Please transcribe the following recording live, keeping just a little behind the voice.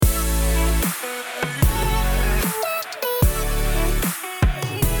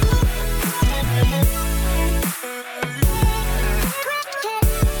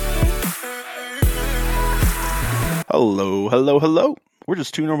Hello, hello, hello. We're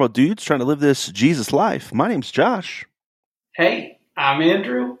just two normal dudes trying to live this Jesus life. My name's Josh. Hey, I'm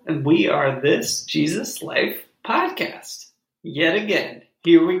Andrew, and we are This Jesus Life podcast. Yet again,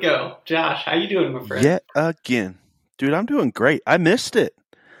 here we go. Josh, how you doing, my friend? Yet again. Dude, I'm doing great. I missed it.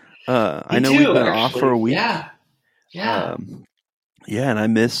 I know too, we've been actually. off for a week. Yeah. And I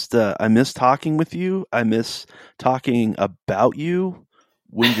missed talking with you. I miss talking about you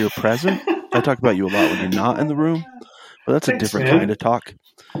when you're present. I talk about you a lot when you're not in the room, but that's a different kind of talk.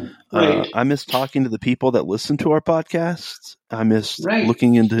 Right. I miss talking to the people that listen to our podcasts. I miss Right.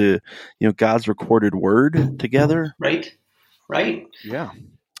 looking into, God's recorded word together. Right. Yeah.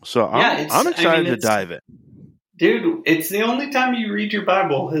 So I'm excited to dive in. Dude, it's the only time you read your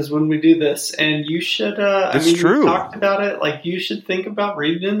Bible is when we do this, and you should. True. We talked about it. Like, you should think about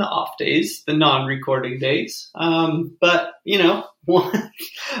reading in the off days, the non-recording days. But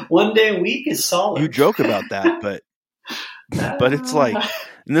one day a week is solid. You joke about that, but it's like,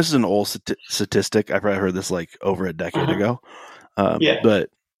 and this is an old statistic. I probably heard this like over a decade ago. But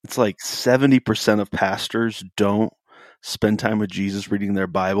it's like 70% of pastors don't spend time with Jesus reading their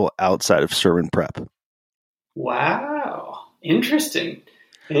Bible outside of sermon prep. Wow. Interesting.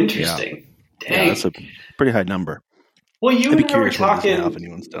 Yeah. Dang. Yeah, that's a pretty high number. Well, you I'd be and I were curious what it is talking. now if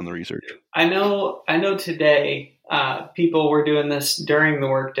anyone's done the research. I know today people were doing this during the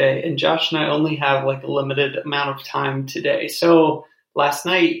workday, and Josh and I only have like a limited amount of time today. So last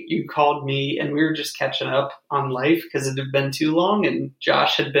night you called me and we were just catching up on life because it had been too long, and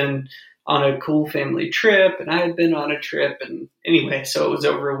Josh had been on a cool family trip and I had been on a trip. And anyway, so it was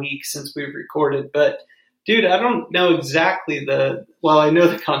over a week since we've recorded. But dude, I don't know exactly I know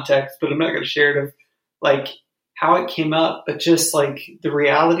the context, but I'm not going to share it of like how it came up, but just like the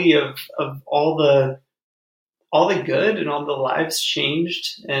reality of all the good and all the lives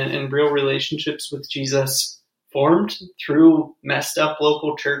changed and real relationships with Jesus formed through messed up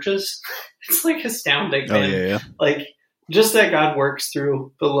local churches. It's like astounding, man. Yeah. Like just that God works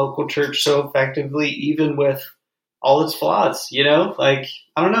through the local church so effectively, even with all its flaws, like,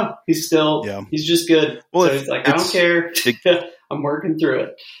 I don't know. He's just good. Well, so he's like, I don't care. I'm working through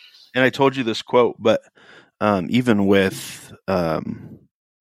it. And I told you this quote, but even with, the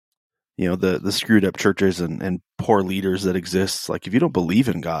screwed up churches and poor leaders that exist, like if you don't believe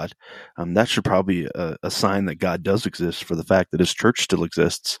in God, that should probably be a sign that God does exist for the fact that his church still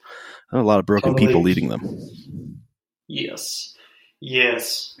exists. And a lot of broken people leading them. Yes.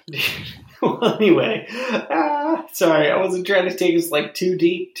 Well, anyway, sorry, I wasn't trying to take us like too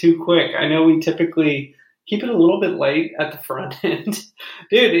deep, too quick. I know we typically keep it a little bit light at the front end.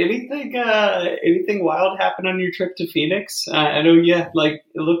 Dude, anything wild happen on your trip to Phoenix? I know it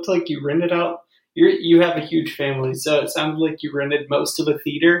looked like you rented out. You have a huge family, so it sounded like you rented most of a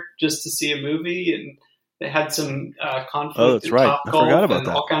theater just to see a movie, and they had some conflict. Oh, that's right. I forgot about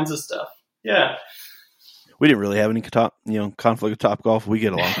that. All kinds of stuff. Yeah. We didn't really have any conflict with Topgolf. We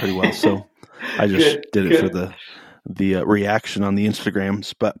get along pretty well, so I just did it for the reaction on the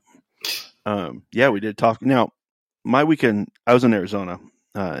Instagrams. But we did talk. Now, my weekend, I was in Arizona,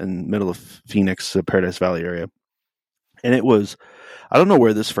 in the middle of Phoenix, Paradise Valley area, and it was, I don't know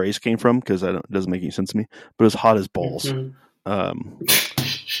where this phrase came from because it doesn't make any sense to me, but it was hot as balls. I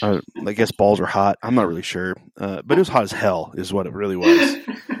guess balls are hot. I'm not really sure, but it was hot as hell is what it really was.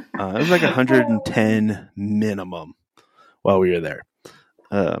 It was like 110 minimum while we were there.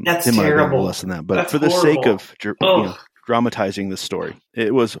 That's it might terrible. have been less than that, but That's for the horrible. sake of dramatizing this story,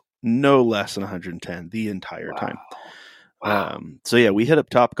 it was no less than 110 the entire time. Wow. We hit up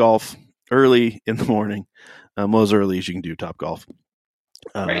Topgolf early in the morning, as early as you can do Topgolf,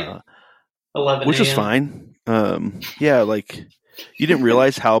 right. 11 which was fine. You didn't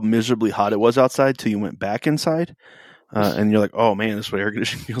realize how miserably hot it was outside till you went back inside. And you're like, oh man, this is what air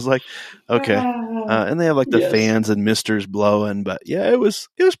conditioning feels like. Okay. And they have like the fans and misters blowing, but yeah, it was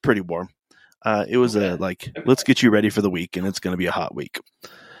pretty warm. It was let's get you ready for the week, and it's going to be a hot week.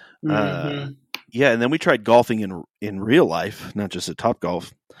 And then we tried golfing in real life, not just at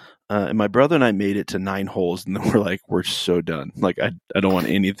Topgolf. And my brother and I made it to 9 holes, and then we're so done. Like, I don't want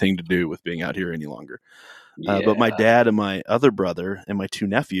anything to do with being out here any longer. But my dad and my other brother and my 2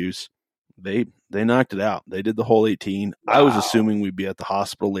 nephews, they knocked it out. They did the whole 18. Wow. I was assuming we'd be at the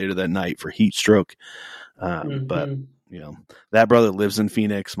hospital later that night for heat stroke. But that brother lives in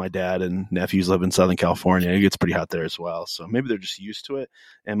Phoenix. My dad and nephews live in Southern California. It gets pretty hot there as well. So maybe they're just used to it.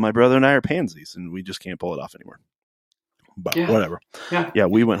 And my brother and I are pansies, and we just can't pull it off anymore. But whatever. Yeah,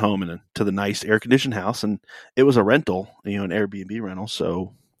 we went home and to the nice air-conditioned house, and it was a rental, an Airbnb rental.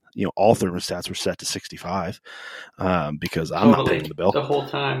 So, all thermostats were set to 65 because I'm not paying the bill the whole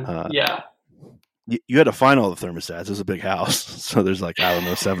time. you had to find all the thermostats. It was a big house, so there's like, I don't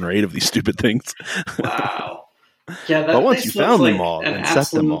know, 7 or 8 of these stupid things. Wow. Yeah, that but once you found like them all an and absolute,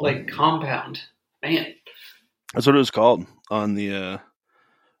 set them all, like compound, man. That's what it was called on the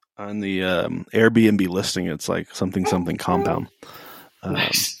Airbnb listing. It's like something compound.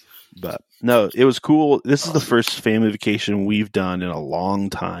 Nice. But no, it was cool. This is the first family vacation we've done in a long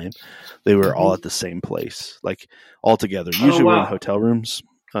time. They were all at the same place, like all together. Usually we're in hotel rooms.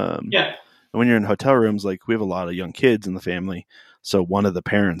 Yeah. And when you're in hotel rooms, like we have a lot of young kids in the family, so one of the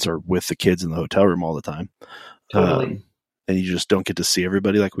parents are with the kids in the hotel room all the time. Totally. And you just don't get to see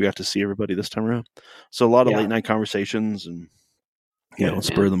everybody like we got to see everybody this time around. So a lot of late night conversations and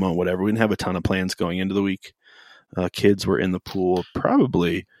spur of the moment, whatever. We didn't have a ton of plans going into the week. Kids were in the pool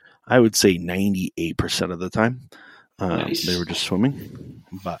probably, I would say 98% of the time. Nice. They were just swimming.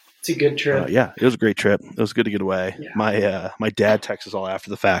 But it's a good trip. Yeah, it was a great trip. It was good to get away. Yeah. My dad texted us all after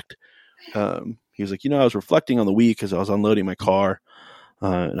the fact. He was like, I was reflecting on the week as I was unloading my car.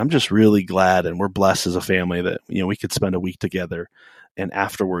 And I'm just really glad, and we're blessed as a family that, we could spend a week together, and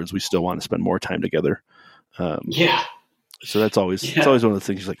afterwards we still want to spend more time together. So that's always, it's always one of the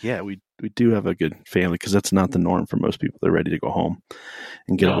things. He's like, we do have a good family, because that's not the norm for most people. They're ready to go home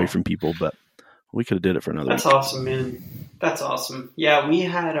and get away from people, but we could have did it for another week. Awesome, man. That's awesome. Yeah, we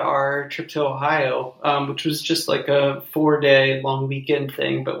had our trip to Ohio, which was just like a 4-day long weekend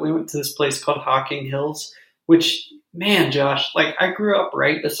thing, but we went to this place called Hocking Hills, which, man, Josh, like I grew up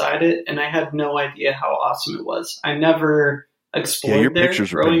right beside it, and I had no idea how awesome it was. I never explored there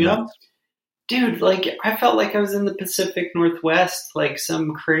growing up. Dude, like I felt like I was in the Pacific Northwest, like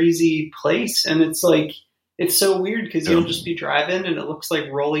some crazy place. And it's like, it's so weird because you'll just be driving and it looks like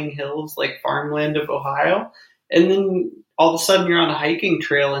rolling hills, like farmland of Ohio. And then all of a sudden you're on a hiking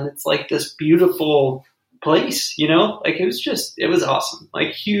trail and it's like this beautiful place, like it was awesome.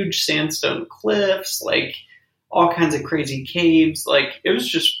 Like huge sandstone cliffs, like all kinds of crazy caves. Like it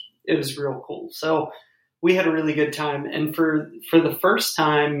was real cool. So we had a really good time. And for the first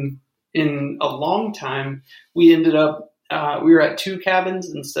time in a long time, we ended up, we were at 2 cabins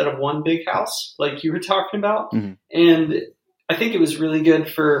instead of 1 big house, like you were talking about. Mm-hmm. And I think it was really good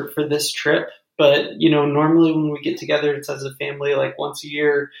for this trip. But, normally when we get together, it's as a family, like once a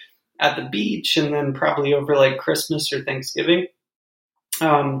year at the beach, and then probably over like Christmas or Thanksgiving.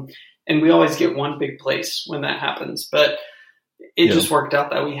 And we always get 1 big place when that happens. But it just worked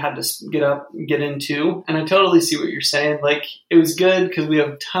out that we had to get in 2. And I totally see what you're saying. Like it was good because we have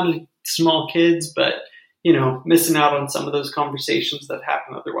a ton of small kids, but missing out on some of those conversations that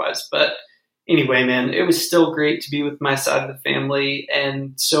happen otherwise. But anyway, man, it was still great to be with my side of the family,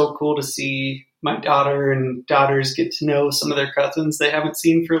 and so cool to see my daughter and daughters get to know some of their cousins they haven't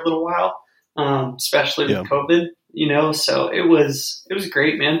seen for a little while, especially with COVID, so it was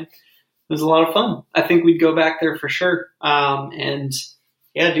great, man. It was a lot of fun. I think we'd go back there for sure. And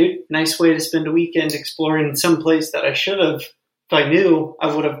yeah, dude, nice way to spend a weekend exploring some place that I should have, if I knew,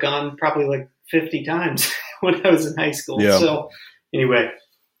 I would have gone probably like 50 times when I was in high school. Yeah. So anyway,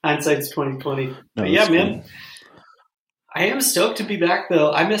 hindsight's 2020. No, but yeah, man, cool. I am stoked to be back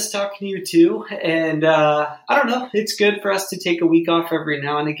though. I miss talking to you too. And I don't know, it's good for us to take a week off every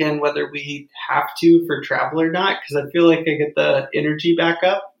now and again, whether we have to for travel or not, because I feel like I get the energy back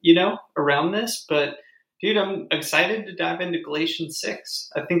up, around this. But dude, I'm excited to dive into Galatians 6.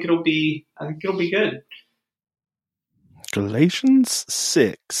 I think it'll be good. Galatians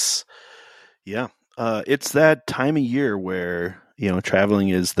 6. Yeah. It's that time of year where, traveling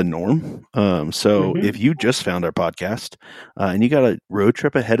is the norm. So if you just found our podcast and you got a road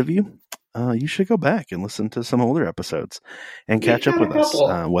trip ahead of you, you should go back and listen to some older episodes and catch up with us,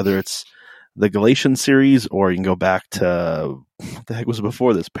 whether it's the Galatians series, or you can go back to what the heck was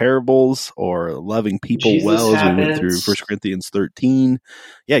before this, parables, or loving people Jesus well, habits. as we went through 1 Corinthians 13.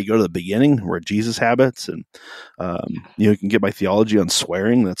 Yeah, you go to the beginning where Jesus habits, and you can get my theology on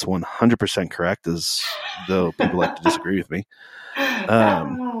swearing. That's 100% correct, as though people like to disagree with me.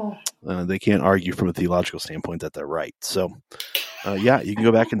 They can't argue from a theological standpoint that they're right. So yeah, you can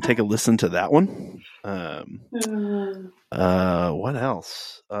go back and take a listen to that one. What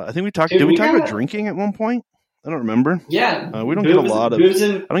else? I think we talked. Did we talk about drinking at one point? I don't remember. Yeah, we don't get a lot of. I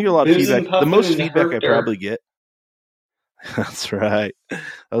don't get a lot of feedback. The most feedback I probably get. That's right. That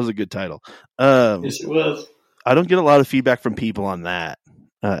was a good title. Yes, it was. I don't get a lot of feedback from people on that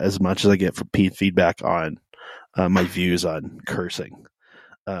as much as I get from feedback on my views on cursing.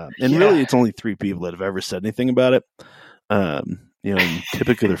 And really, it's only 3 people that have ever said anything about it.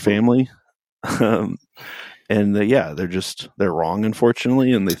 Typically their family. And they're wrong,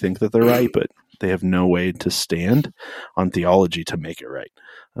 unfortunately, and they think that they're right, but they have no way to stand on theology to make it right.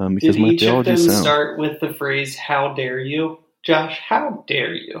 Because Did my each of theology them is sound. start with the phrase, how dare you? Josh, how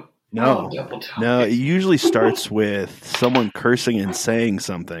dare you? No. It usually starts with someone cursing and saying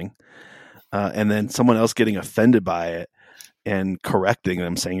something, and then someone else getting offended by it and correcting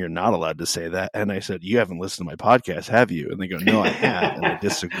them, saying you're not allowed to say that. And I said, you haven't listened to my podcast, have you? And they go, no, I have, and I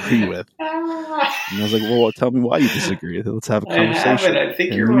disagree with. And I was like, well, tell me why you disagree. Let's have a conversation. I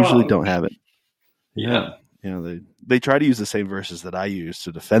think and you're we usually wrong. don't have it. Yeah. They try to use the same verses that I use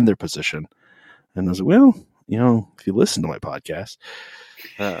to defend their position. And I was like, well, if you listen to my podcast,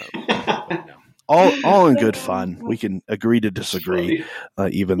 all in good fun. We can agree to disagree,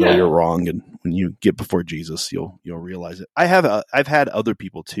 even though you're wrong. And when you get before Jesus, you'll realize it. I've had other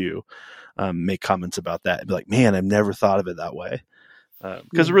people too make comments about that and be like, man, I've never thought of it that way.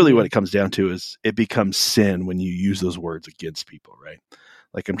 Because really what it comes down to is it becomes sin when you use those words against people, right?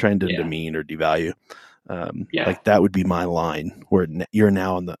 Like I'm trying to demean or devalue. Like that would be my line where you're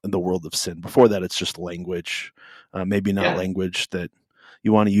now in the world of sin. Before that, it's just language, maybe not language that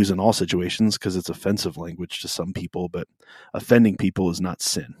you want to use in all situations because it's offensive language to some people, but offending people is not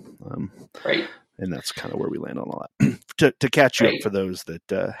sin. Right. And that's kind of where we land on all that. to catch you up for those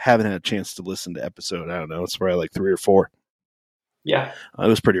that haven't had a chance to listen to episode, I don't know, it's probably like 3 or 4. Yeah. It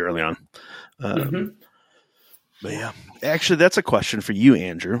was pretty early on. But yeah, actually, that's a question for you,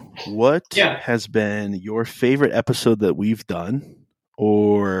 Andrew. What has been your favorite episode that we've done,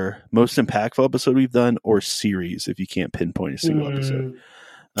 or most impactful episode we've done, or series, if you can't pinpoint a single episode?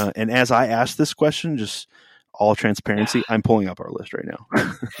 And as I ask this question, just all transparency, I'm pulling up our list right now.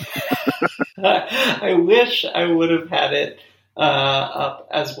 I wish I would have had it up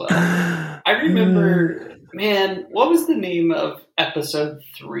as well. I remember, man, what was the name of episode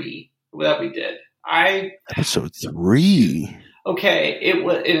 3 that we did? Episode 3. Okay,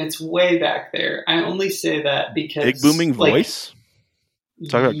 and it's way back there. I only say that because Big booming voice.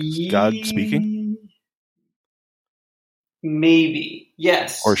 Talk about God speaking. Maybe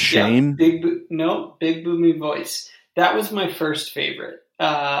yes. Or shame. Yeah, big booming voice. That was my first favorite.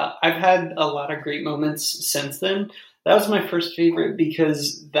 I've had a lot of great moments since then. That was my first favorite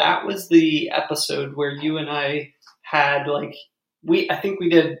because that was the episode where you and I had I think we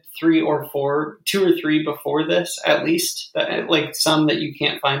did 3 or 4, 2 or 3 before this, at least, like some that you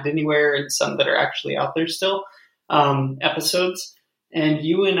can't find anywhere and some that are actually out there still, episodes. And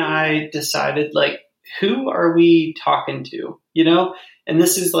you and I decided, who are we talking to, And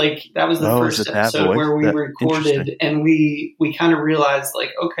this is that was the first episode where we recorded and we kind of realized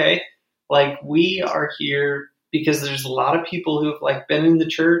okay, we are here because there's a lot of people who have been in the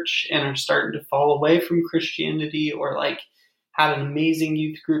church and are starting to fall away from Christianity or had an amazing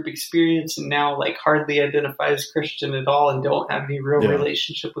youth group experience and now hardly identify as Christian at all and don't have any real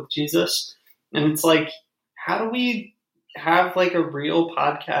relationship with Jesus. And it's how do we have a real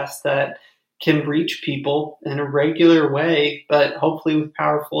podcast that can reach people in a regular way, but hopefully with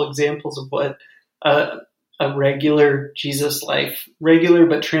powerful examples of what a regular Jesus life, regular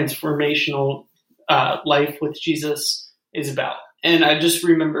but transformational life with Jesus is about. And I just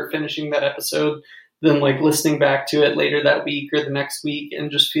remember finishing that episode, then listening back to it later that week or the next week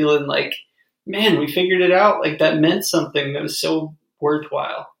and just feeling man, we figured it out. That meant something that was so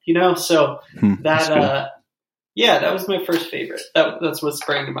worthwhile, So that, that was my first favorite. That's what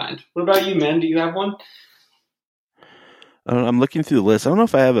sprang to mind. What about you, man? Do you have one? I'm looking through the list. I don't know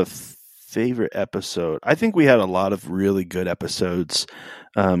if I have a favorite episode. I think we had a lot of really good episodes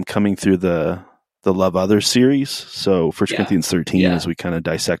coming through the Love Others series. So 1 Corinthians 13, as we kind of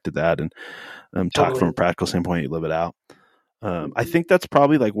dissected that and talk from a practical standpoint, you live it out. I think that's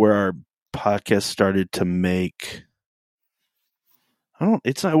probably where our podcast started to make.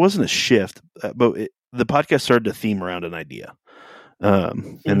 It wasn't a shift, but the podcast started to theme around an idea,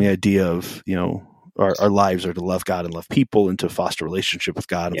 and the idea of our lives are to love God and love people, and to foster relationship with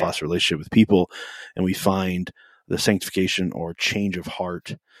God and foster relationship with people, and we find the sanctification or change of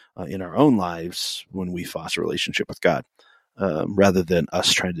heart in our own lives when we foster relationship with God. Rather than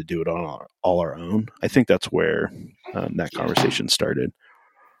us trying to do it on all our own. I think that's where that conversation started.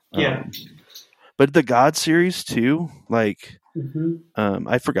 But the God series too, I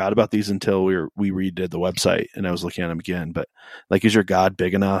forgot about these until we redid the website and I was looking at them again. But is your God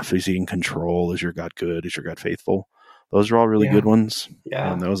big enough? Is he in control? Is your God good? Is your God faithful? Those are all really good ones.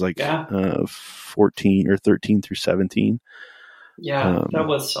 Yeah. That was 14 or 13 through 17. Yeah, that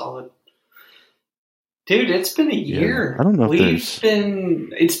was solid. Dude, it's been a year. I don't know it's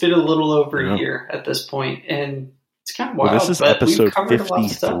been a little over a year at this point, and it's kind of wild. Well, this is episode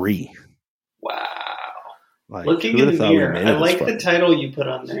 53. Wow. Looking in the mirror. I like the title you put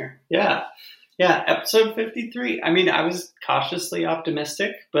on there. Yeah. Yeah, episode 53. I mean, I was cautiously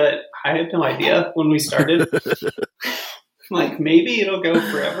optimistic, but I had no idea when we started. Like, maybe it'll go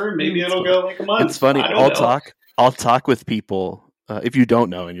forever. Maybe it'll go like a month. It's funny. I'll talk with people. If you don't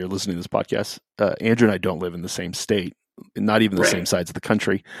know and you're listening to this podcast, Andrew and I don't live in the same state, not even the same sides of the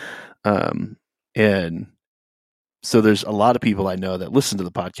country. And so there's a lot of people I know that listen to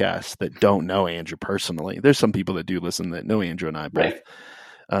the podcast that don't know Andrew personally. There's some people that do listen that know Andrew and I both.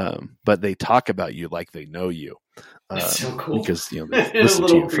 But they talk about you like they know you. That's so cool. Because, they listen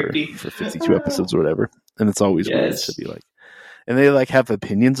to you for 52 episodes or whatever. And it's always weird to be like, and they like have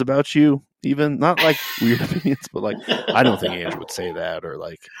opinions about you, even not like weird opinions, but like, I don't think Andrew would say that, or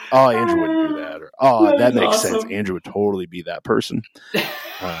like, oh, Andrew wouldn't do that, or oh, that makes sense. Andrew would totally be that person,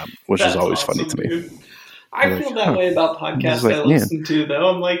 which is always funny to me. Dude. I feel that way about podcasts I listen to, though.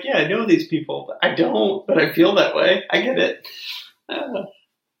 I'm like, yeah, I know these people, but I don't, but I feel that way. I get it.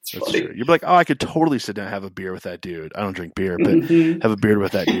 That's true. You're like, oh, I could totally sit down and have a beer with that dude. I don't drink beer, but have a beer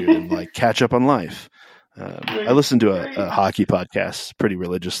with that dude and like catch up on life. I listen to a hockey podcast pretty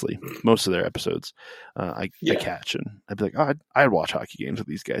religiously. Most of their episodes I catch, and I'd be like, oh, I'd watch hockey games with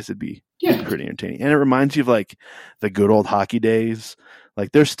these guys. It'd be pretty entertaining. And it reminds you of like the good old hockey days.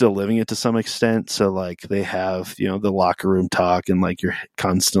 Like they're still living it to some extent. So like they have, the locker room talk and like you're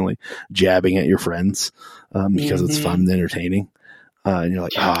constantly jabbing at your friends because it's fun and entertaining. And you're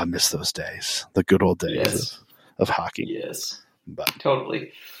like, I miss those days, the good old days of hockey. Yes, but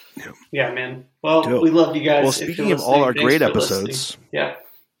totally. Yeah, man. Well, we love you guys. Well, speaking of all our great episodes, yeah.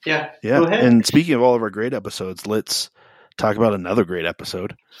 Go ahead. And speaking of all of our great episodes, let's talk about another great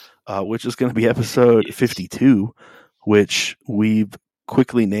episode, which is going to be episode 52, which we've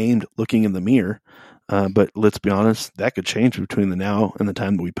quickly named "Looking in the Mirror." But let's be honest, that could change between the now and the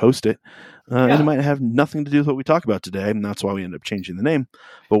time that we post it. And it might have nothing to do with what we talk about today, and that's why we end up changing the name.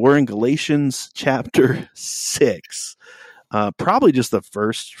 But we're in Galatians chapter 6. Probably just the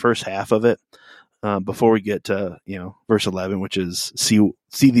first half of it before we get to verse 11, which is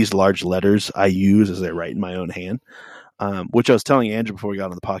see these large letters I use as I write in my own hand, which I was telling Andrew before we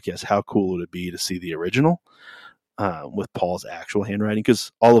got on the podcast, how cool would it be to see the original with Paul's actual handwriting,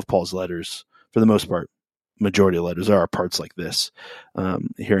 because all of Paul's letters, for the most part, majority of letters are parts like this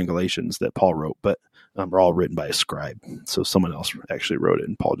here in Galatians that Paul wrote, but are all written by a scribe. So someone else actually wrote it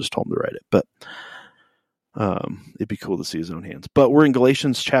and Paul just told him to write it. But it'd be cool to see his own hands. But we're in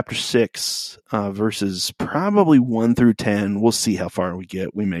Galatians chapter 6, verses probably 1 through 10. We'll see how far we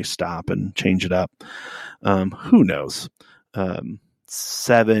get. We may stop and change it up. Who knows?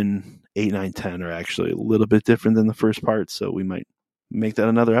 7, 8, 9, 10 are actually a little bit different than the first part, so we might make that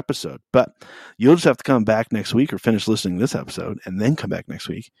another episode. But you'll just have to come back next week or finish listening to this episode and then come back next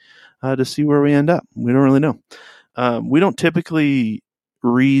week to see where we end up. We don't really know. We don't typically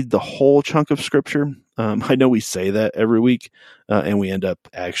read the whole chunk of scripture. I know we say that every week, and we end up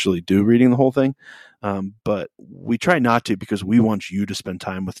actually reading the whole thing. But we try not to, because we want you to spend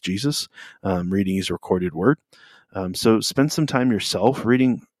time with Jesus, reading his recorded word. So spend some time yourself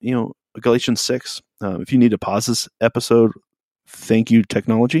reading, Galatians 6. If you need to pause this episode, thank you,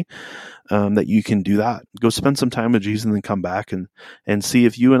 technology, that you can do that. Go spend some time with Jesus and then come back and see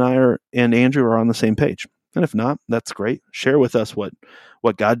if you and I and Andrew are on the same page. And if not, that's great. Share with us what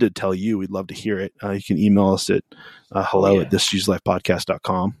God did tell you. We'd love to hear it. You can email us at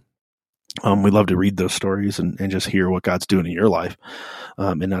hello@thisjesuslifepodcast.com. We'd love to read those stories and just hear what God's doing in your life,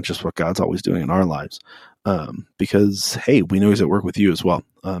 and not just what God's always doing in our lives. Because, hey, we know he's at work with you as well,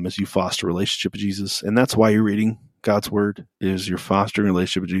 as you foster a relationship with Jesus. And that's why you're reading God's word, is you're fostering a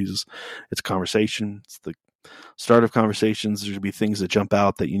relationship with Jesus. It's conversation. It's the start of conversations. There's going to be things that jump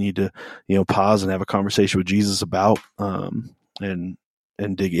out that you need to, pause and have a conversation with Jesus about, and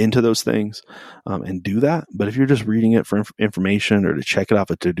dig into those things, and do that. But if you're just reading it for information or to check it off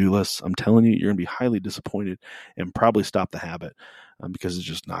a to-do list, I'm telling you, you're going to be highly disappointed and probably stop the habit, because it's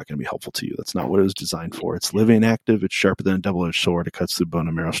just not going to be helpful to you. That's not what it was designed for. It's living and active. It's sharper than a double-edged sword. It cuts through bone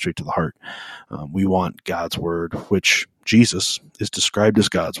and marrow straight to the heart. We want God's word, which Jesus is described as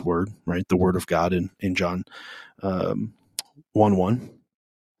God's word, right? The word of God in John 1:1.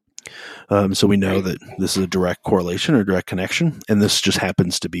 So we know that this is a direct correlation or direct connection, and this just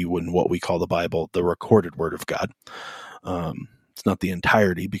happens to be what we call the Bible, the recorded word of God. It's not the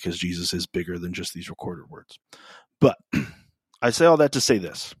entirety, because Jesus is bigger than just these recorded words. But I say all that to say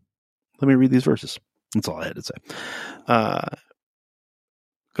this. Let me read these verses. That's all I had to say.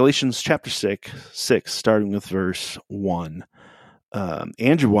 Galatians chapter 6, starting with verse 1.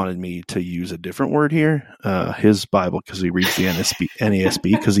 Andrew wanted me to use a different word here, his Bible, because he reads the NASB,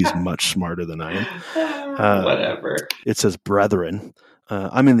 because he's much smarter than I am. Whatever. It says brethren.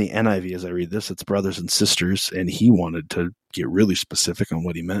 I'm in the NIV as I read this. It's brothers and sisters, and he wanted to get really specific on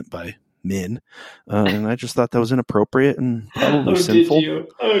what he meant by men. And I just thought that was inappropriate and probably sinful.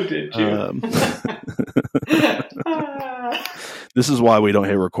 Did you? This is why we don't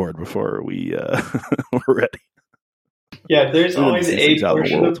hit record before we're ready. Yeah, there's always a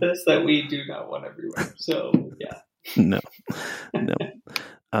portion of this that we do not want everywhere. So, yeah. No.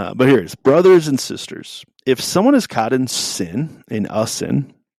 But here it is. Brothers and sisters, if someone is caught in sin,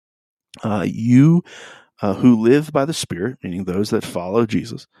 you who live by the Spirit, meaning those that follow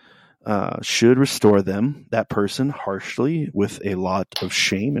Jesus, should restore that person harshly with a lot of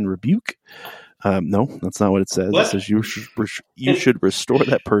shame and rebuke. No, that's not what it says. What? It says you should restore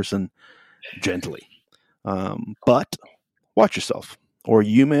that person gently. But watch yourself, or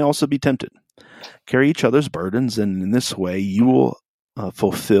you may also be tempted. Carry each other's burdens, and in this way you will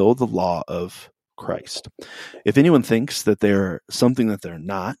fulfill the law of Christ. If anyone thinks that they're something that they're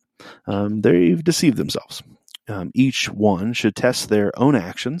not, they've deceived themselves. Each one should test their own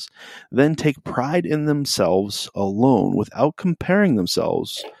actions, then take pride in themselves alone without comparing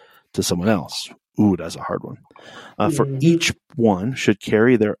themselves to someone else. Ooh, that's a hard one. For each one should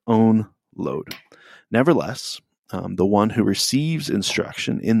carry their own load. Nevertheless, the one who receives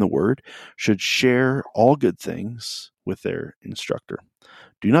instruction in the word should share all good things with their instructor.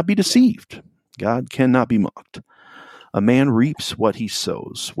 Do not be deceived. God cannot be mocked. A man reaps what he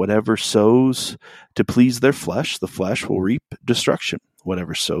sows. Whatever sows to please their flesh, the flesh will reap destruction.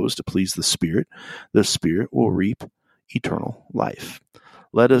 Whatever sows to please the Spirit will reap eternal life.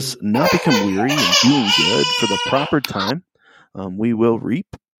 Let us not become weary in doing good. For the proper time, we will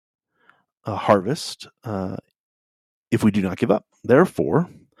reap a harvest if we do not give up. Therefore,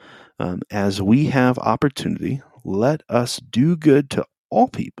 as we have opportunity, let us do good to all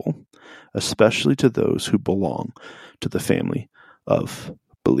people, especially to those who belong to the family of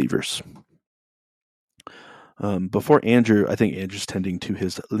believers. Before Andrew, I think Andrew's tending to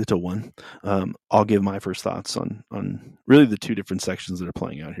his little one. I'll give my first thoughts on really the two different sections that are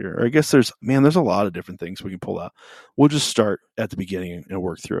playing out here. Or I guess there's a lot of different things we can pull out. We'll just start at the beginning and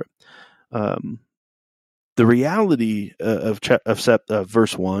work through it. The reality of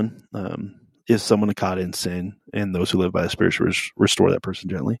verse 1 is someone caught in sin, and those who live by the Spirit should restore that person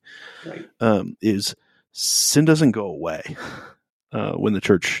gently. Right. Is sin doesn't go away when the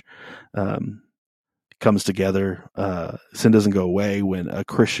church comes together. Sin doesn't go away when a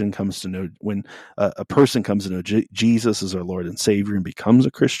Christian comes to know, when a person comes to know Jesus as our Lord and Savior and becomes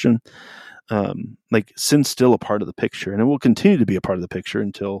a Christian. Sin's still a part of the picture, and it will continue to be a part of the picture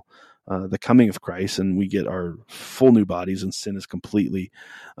until the coming of Christ and we get our full new bodies and sin is completely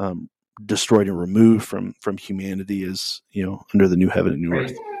destroyed and removed from humanity, as under the new heaven and new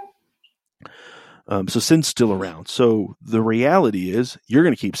earth. So sin's still around. So the reality is you're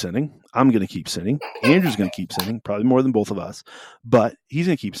going to keep sinning. I'm going to keep sinning. Andrew's going to keep sinning, probably more than both of us, but he's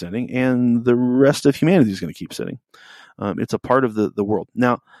going to keep sinning, and the rest of humanity is going to keep sinning. It's a part of the world.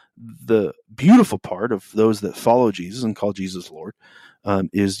 Now, the beautiful part of those that follow Jesus and call Jesus Lord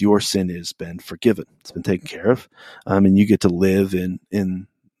is your sin has been forgiven. It's been taken care of, and you get to live in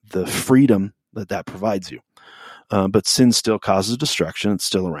the freedom that provides you. But sin still causes destruction. It's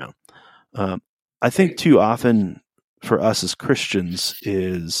still around. I think too often for us as Christians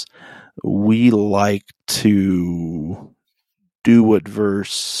is we like to do what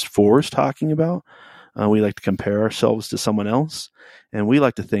verse 4 is talking about. We like to compare ourselves to someone else, and we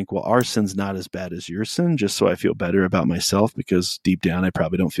like to think, well, our sin's not as bad as your sin, just so I feel better about myself, because deep down I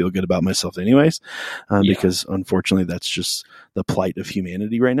probably don't feel good about myself anyways, because unfortunately that's just the plight of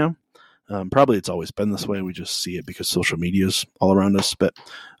humanity right now. Probably it's always been this way. We just see it because social media is all around us, but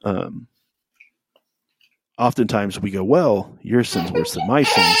oftentimes we go, well, your sin's worse than my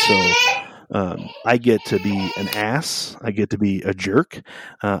sin, so I get to be an ass. I get to be a jerk.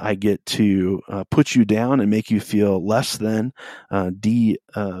 I get to put you down and make you feel less than,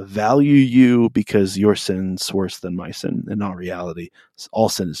 devalue you because your sin's worse than my sin. In all reality, all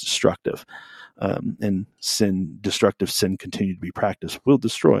sin is destructive. And destructive sin continue to be practiced will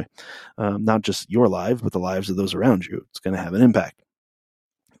destroy not just your life, but the lives of those around you. It's going to have an impact.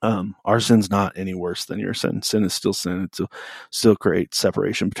 Our sin's not any worse than your sin. Sin is still sin. It still creates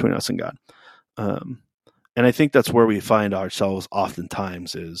separation between us and God. And I think that's where we find ourselves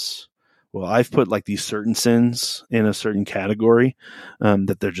oftentimes is, well, I've put like these certain sins in a certain category,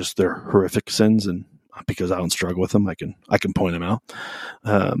 that they're horrific sins. And because I don't struggle with them, I can point them out,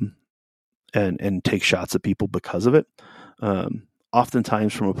 and take shots at people because of it.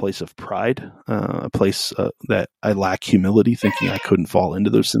 Oftentimes from a place of pride, a place that I lack humility, thinking I couldn't fall into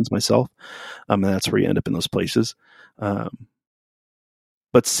those sins myself. And that's where you end up in those places.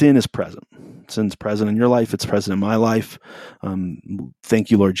 but sin is present. Sin's present in your life. It's present in my life.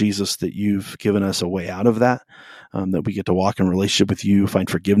 Thank you, Lord Jesus, that you've given us a way out of that, that we get to walk in relationship with you, find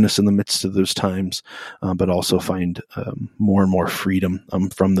forgiveness in the midst of those times, but also find more and more freedom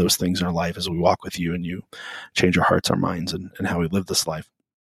from those things in our life as we walk with you and you change our hearts, our minds, and how we live this life.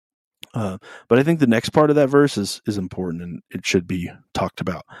 But I think the next part of that verse is important, and it should be talked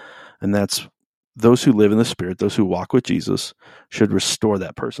about. And that's those who live in the Spirit, those who walk with Jesus, should restore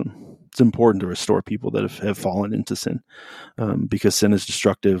that person. It's important to restore people that have fallen into sin, because sin is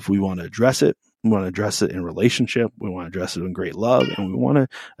destructive. We want to address it. We want to address it in relationship. We want to address it in great love, and we want to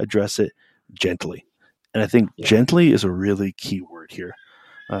address it gently. And I think gently is a really key word here.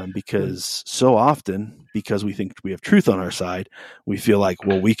 Because so often, because we think we have truth on our side, we feel like,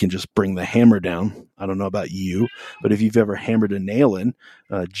 well, we can just bring the hammer down. I don't know about you, but if you've ever hammered a nail in,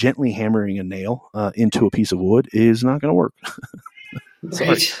 gently hammering a nail into a piece of wood is not going to work.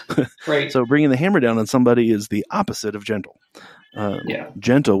 Right. So bringing the hammer down on somebody is the opposite of gentle.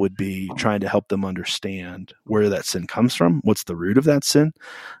 Gentle would be trying to help them understand where that sin comes from, what's the root of that sin,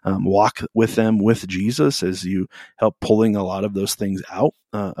 walk with them with Jesus as you help pulling a lot of those things out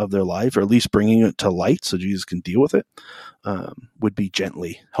of their life, or at least bringing it to light so Jesus can deal with it, would be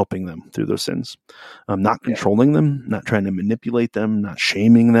gently helping them through those sins, not controlling them, not trying to manipulate them, not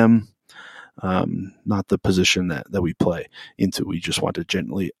shaming them, not the position that we play into. We just want to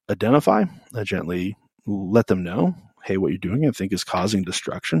gently identify, gently let them know, hey, what you're doing, I think, is causing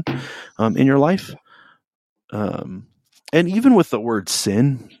destruction in your life. And even with the word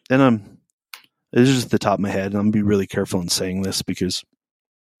sin, and this is just the top of my head, and I'm going to be really careful in saying this because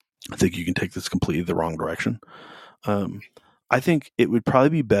I think you can take this completely the wrong direction. I think it would probably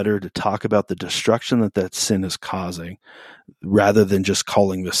be better to talk about the destruction that sin is causing rather than just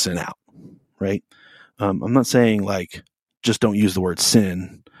calling the sin out, right? I'm not saying like just don't use the word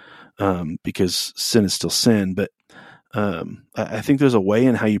sin because sin is still sin, but I think there's a way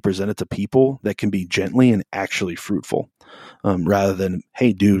in how you present it to people that can be gently and actually fruitful, rather than,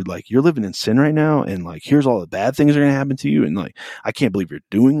 hey, dude, like you're living in sin right now, and like here's all the bad things that are going to happen to you, and like I can't believe you're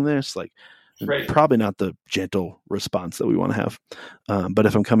doing this. Like, probably not the gentle response that we want to have. But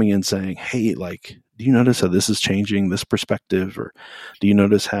if I'm coming in saying, hey, like, do you notice how this is changing this perspective, or do you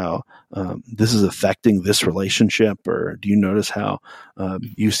notice how this is affecting this relationship, or do you notice how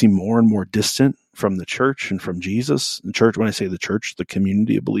you seem more and more distant from the church and from Jesus? The church, when I say the church, the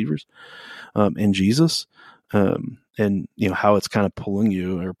community of believers and Jesus, and you know how it's kind of pulling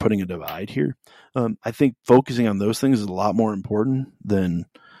you or putting a divide here. I think focusing on those things is a lot more important than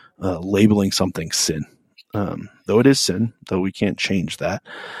labeling something sin. Though it is sin, though we can't change that.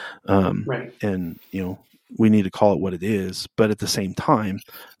 And, you know, we need to call it what it is, but at the same time,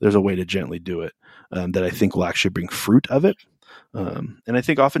 there's a way to gently do it that I think will actually bring fruit of it. And I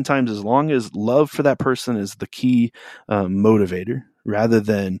think oftentimes, as long as love for that person is the key motivator rather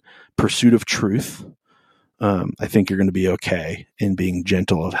than pursuit of truth, I think you're going to be okay in being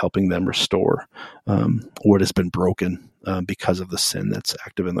gentle of helping them restore what has been broken because of the sin that's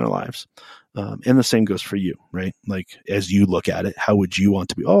active in their lives. And the same goes for you, right? Like, as you look at it, how would you want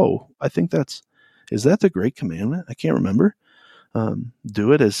to be? Oh, I think is that the great commandment? I can't remember.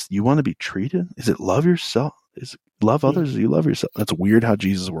 Do it as you want to be treated. Is it love yourself? Is it love others as you love yourself? That's weird how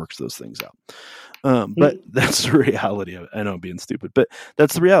Jesus works those things out. But that's the reality of it. I know I'm being stupid, but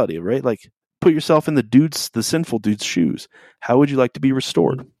that's the reality of it, right? Like, put yourself in the sinful dude's shoes. How would you like to be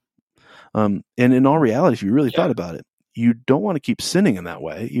restored? And in all reality, if you really thought about it, you don't want to keep sinning in that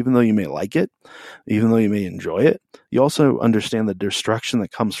way, even though you may like it, even though you may enjoy it. You also understand the destruction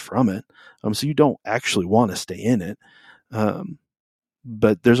that comes from it. So you don't actually want to stay in it.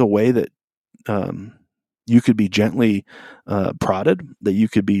 But there's a way that you could be gently prodded, that you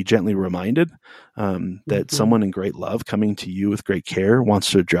could be gently reminded that someone in great love coming to you with great care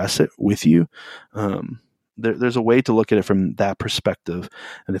wants to address it with you. There's a way to look at it from that perspective,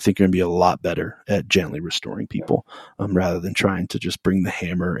 and I think you're going to be a lot better at gently restoring people rather than trying to just bring the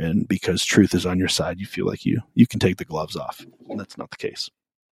hammer in because truth is on your side. You feel like you can take the gloves off. And that's not the case.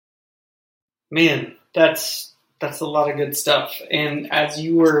 Man, that's a lot of good stuff. And as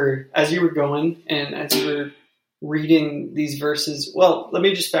you were going and as you were reading these verses, well, let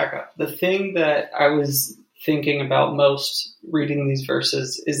me just back up. The thing that I was thinking about most reading these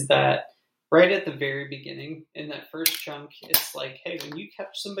verses is that right at the very beginning, in that first chunk, it's like, hey, when you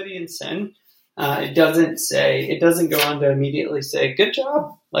catch somebody in sin, it doesn't go on to immediately say, good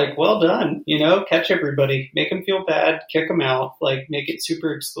job, like, well done, catch everybody, make them feel bad, kick them out, like, make it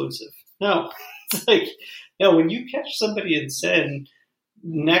super exclusive. No, it's like, no, when you catch somebody in sin,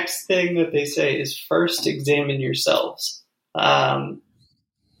 next thing that they say is first examine yourselves.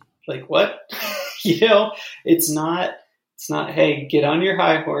 Like what? It's not, hey, get on your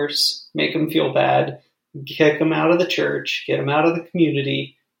high horse, make them feel bad, kick them out of the church, get them out of the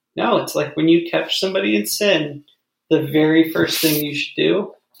community. No, it's like when you catch somebody in sin, the very first thing you should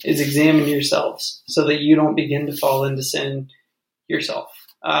do is examine yourselves so that you don't begin to fall into sin yourself.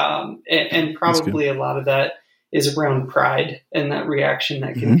 And probably a lot of that is around pride and that reaction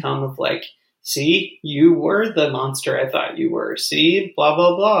that can come of like, see, you were the monster I thought you were. See, blah,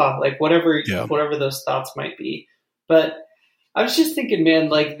 blah, blah. Like whatever those thoughts might be. But I was just thinking, man,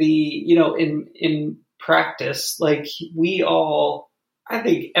 like in practice, like I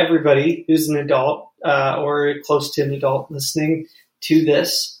think everybody who's an adult or close to an adult listening to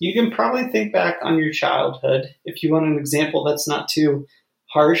this, you can probably think back on your childhood if you want an example that's not too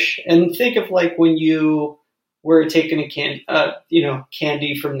harsh, and think of like when you were taking a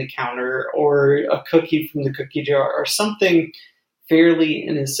candy from the counter or a cookie from the cookie jar or something fairly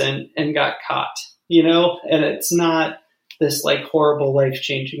innocent and got caught, and it's not this like horrible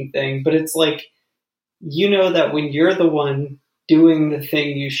life-changing thing, but it's like, that when you're the one doing the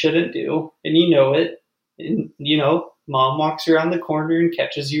thing you shouldn't do and it, and mom walks around the corner and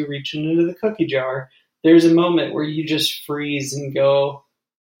catches you reaching into the cookie jar, there's a moment where you just freeze and go,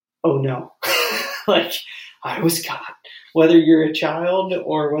 oh no, like I was caught, whether you're a child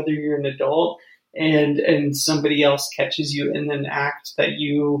or whether you're an adult, and somebody else catches you in an act that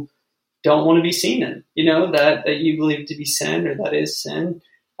you don't want to be seen in, that you believe to be sin or that is sin.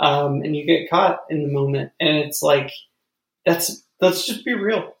 And you get caught in the moment. And it's like, let's just be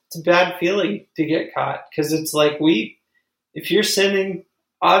real. It's a bad feeling to get caught because it's like if you're sinning,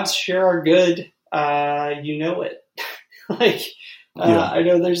 odds sure are good. It. Like, I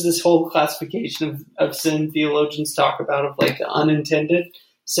know there's this whole classification of sin theologians talk about of like the unintended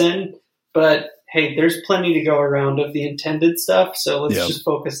sin, but hey, there's plenty to go around of the intended stuff. So let's just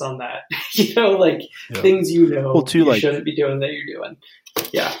focus on that, things you shouldn't be doing that you're doing.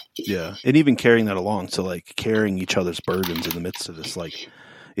 Yeah. Yeah. And even carrying that along. So like carrying each other's burdens in the midst of this, like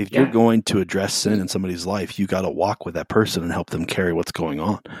if you're going to address sin in somebody's life, you got to walk with that person and help them carry what's going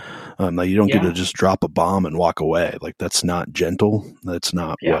on. Now you don't get to just drop a bomb and walk away. Like that's not gentle. That's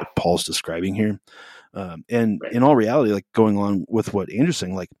not what Paul's describing here. And in all reality, like going on with what Andrew's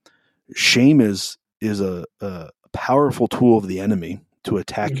saying, like shame is a powerful tool of the enemy to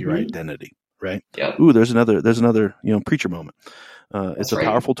attack your identity. Right. Yep. Ooh, there's another, preacher moment. It's a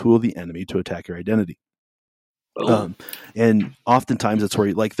powerful tool of the enemy to attack your identity. And oftentimes it's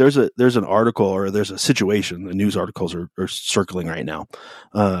where there's an article or there's a situation, the news articles are circling right now.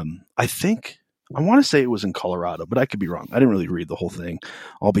 I want to say it was in Colorado, but I could be wrong. I didn't really read the whole thing.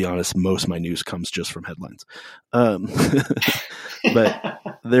 I'll be honest. Most of my news comes just from headlines. But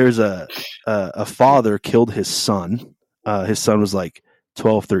there's a father killed his son. His son was like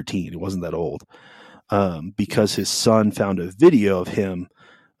 12, 13. He wasn't that old. Because his son found a video of him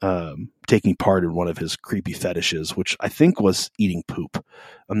taking part in one of his creepy fetishes, which I think was eating poop.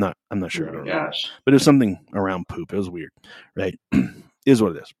 I'm not sure. I don't know. But it was something around poop. It was weird, right? Is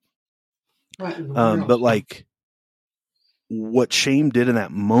what it is. But like what shame did in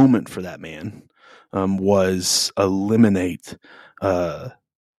that moment for that man was eliminate the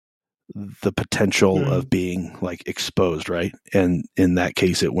potential of being like exposed, right? And in that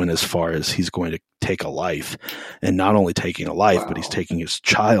case, it went as far as he's going to take a life, and not only taking a life, but he's taking his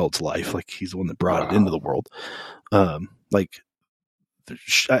child's life. Like he's the one that brought it into the world. I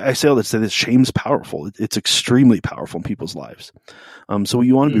say all that to say this: shame's powerful. It's extremely powerful in people's lives. So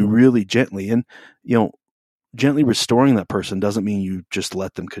you want to be really gently, and gently restoring that person doesn't mean you just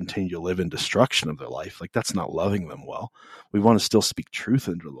let them continue to live in destruction of their life. Like that's not loving them well. We want to still speak truth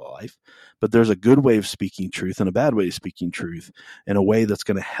into their life, but there's a good way of speaking truth and a bad way of speaking truth, in a way that's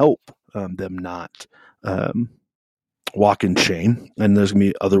going to help them not walk in shame. And there's going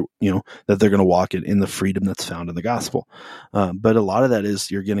to be other, that they're going to walk in the freedom that's found in the gospel. But a lot of that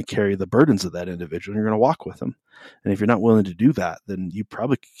is you're going to carry the burdens of that individual and you're going to walk with them. And if you're not willing to do that, then you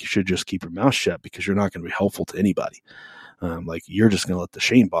probably should just keep your mouth shut, because you're not going to be helpful to anybody. You're just going to let the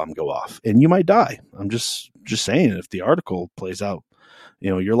shame bomb go off and you might die. I'm just saying, if the article plays out,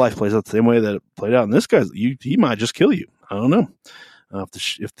 your life plays out the same way that it played out in this guy's, he might just kill you. I don't know.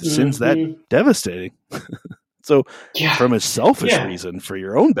 If the sin's that devastating. So from a selfish reason, for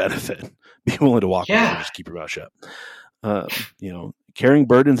your own benefit, be willing to walk away and just keep your mouth shut. Carrying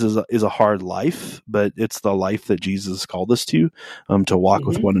burdens is a hard life, but it's the life that Jesus called us to walk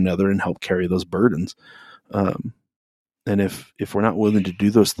with one another and help carry those burdens. And if we're not willing to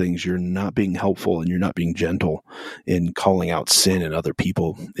do those things, you're not being helpful and you're not being gentle in calling out sin in other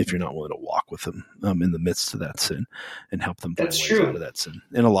people if you're not willing to walk with them in the midst of that sin and help them find ways out of that sin.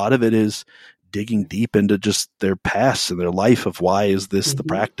 And a lot of it is digging deep into just their past and their life of why is this the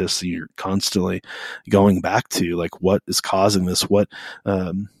practice you're constantly going back to? Like, what is causing this? What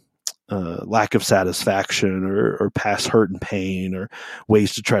lack of satisfaction or past hurt and pain or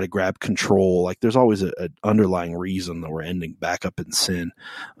ways to try to grab control. Like there's always an underlying reason that we're ending back up in sin.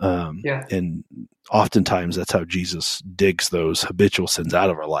 And oftentimes that's how Jesus digs those habitual sins out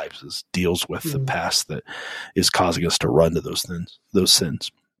of our lives, is deals with the past that is causing us to run to those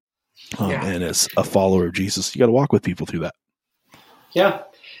sins. And as a follower of Jesus, you got to walk with people through that. Yeah.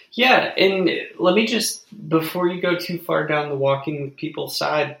 Yeah, and let me just, before you go too far down the walking with people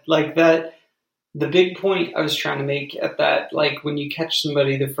side, like that, the big point I was trying to make at that, like when you catch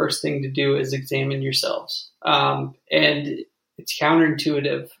somebody, the first thing to do is examine yourselves. And it's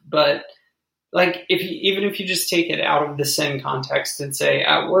counterintuitive, but like even if you just take it out of the sin context and say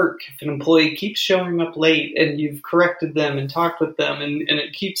at work, if an employee keeps showing up late and you've corrected them and talked with them and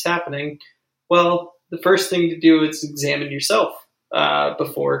it keeps happening, well, the first thing to do is examine yourself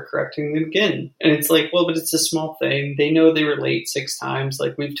before correcting them again. And it's like, well, but it's a small thing. They know they were late 6 times.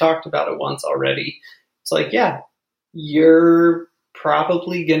 Like we've talked about it once already. It's like, yeah, you're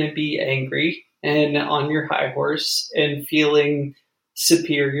probably going to be angry and on your high horse and feeling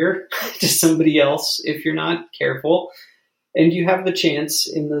superior to somebody else if you're not careful. And you have the chance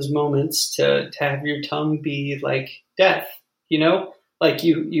in those moments to have your tongue be like death, you know, like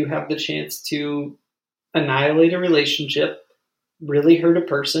you have the chance to annihilate a relationship, really hurt a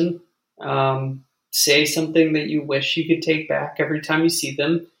person, say something that you wish you could take back every time you see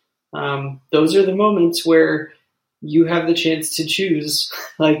them. Those are the moments where you have the chance to choose,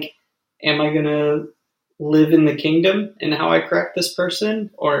 like, am I going to live in the kingdom and how I correct this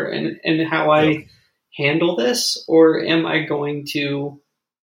person or and how I handle this? Or am I going to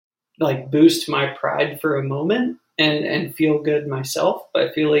like boost my pride for a moment and feel good myself by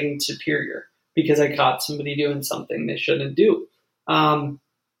feeling superior because I caught somebody doing something they shouldn't do?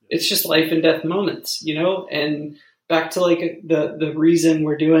 It's just life and death moments, you know, and back to like the reason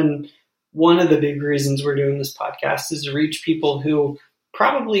we're doing, one of the big reasons we're doing this podcast is to reach people who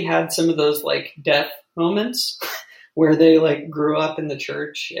probably had some of those like death moments where they like grew up in the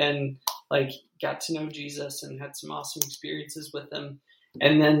church and like got to know Jesus and had some awesome experiences with him.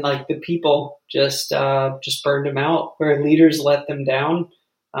 And then like the people just burned them out, where leaders let them down.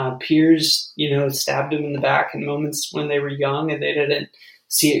 Peers, you know, stabbed them in the back in moments when they were young and they didn't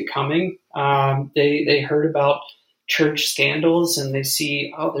see it coming. They heard about church scandals and they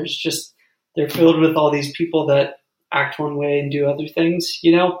see, oh, they're filled with all these people that act one way and do other things,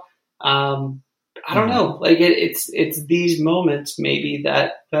 you know? I don't know. Like it's these moments maybe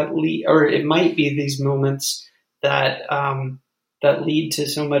that lead, or it might be these moments that lead to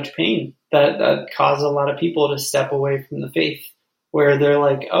so much pain that cause a lot of people to step away from the faith, where they're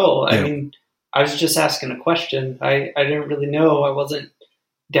like, oh, I mean, I was just asking a question. I didn't really know. I wasn't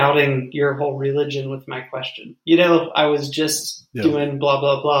doubting your whole religion with my question. You know, I was just doing blah,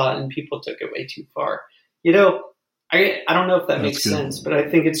 blah, blah, and people took it way too far. You know, I don't know if that makes sense, but I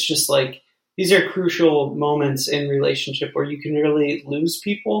think it's just like, these are crucial moments in relationship where you can really lose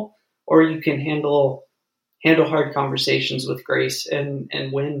people, or you can handle hard conversations with grace and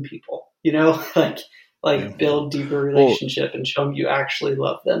win people, you know, like build deeper relationship and show them you actually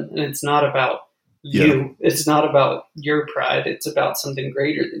love them. And it's not about you. It's not about your pride. It's about something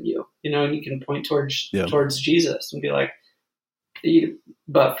greater than you, you know, and you can point towards Jesus and be like,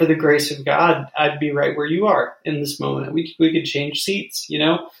 but for the grace of God, I'd be right where you are in this moment. We could change seats, you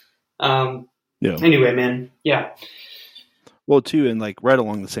know? Anyway, man. Yeah. Well, too, and like right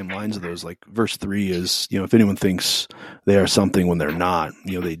along the same lines of those, like verse 3 is, you know, if anyone thinks they are something when they're not,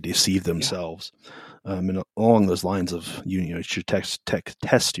 you know, they deceive themselves. And along those lines of, you know, you should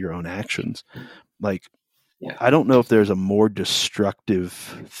test your own actions. Like, I don't know if there's a more destructive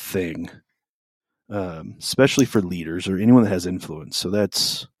thing, especially for leaders or anyone that has influence. So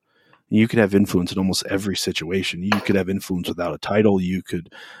that's, you could have influence in almost every situation. You could have influence without a title. You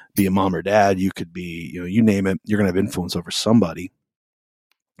could be a mom or dad. You could be, you know, you name it. You're going to have influence over somebody,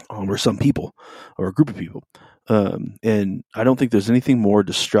 or some people, or a group of people. And I don't think there's anything more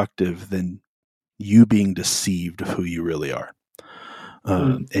destructive than you being deceived of who you really are,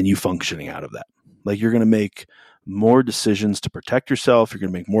 and you functioning out of that. Like, you're going to make more decisions to protect yourself. You're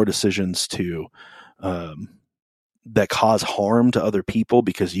going to make more decisions to that cause harm to other people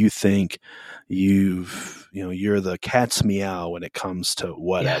because you think, you're the cat's meow when it comes to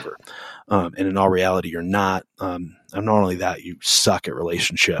whatever. And in all reality, you're not. And not only that, you suck at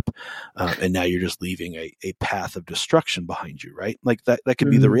relationship. And now you're just leaving a path of destruction behind you, right? Like that could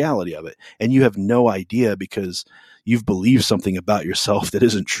be the reality of it. And you have no idea because you've believed something about yourself that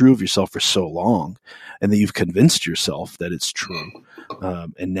isn't true of yourself for so long. And then you've convinced yourself that it's true.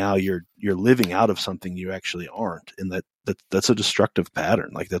 And now you're living out of something you actually aren't. And that's a destructive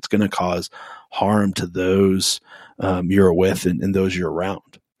pattern. Like that's going to cause harm to those you're with and those you're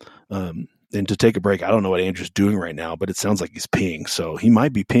around. And to take a break, I don't know what Andrew's doing right now, but it sounds like he's peeing. So he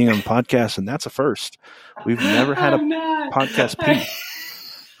might be peeing on the podcast, and that's a first. We've never had a podcast pee.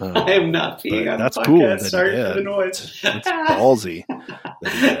 I am not peeing on that's the podcast. Cool that Sorry for the noise. It's ballsy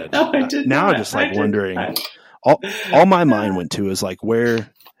that he did. No, I did now not. I'm just like wondering. All my mind went to is like,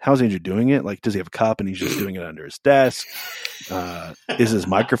 how's Andrew doing it? Like, does he have a cup and he's just doing it under his desk? Is his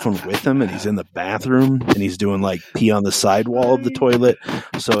microphone with him and he's in the bathroom and he's doing like pee on the sidewall of the toilet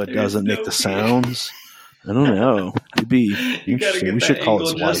so it doesn't make the sounds? I don't know. It'd be interesting. We should call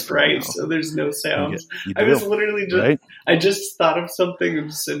his wife right, so there's no sounds. You I was literally just, right? I just thought of something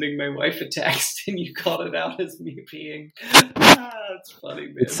of sending my wife a text, and you called it out as me peeing. That's funny,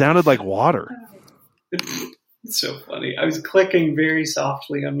 man. It sounded like water. It's so funny. I was clicking very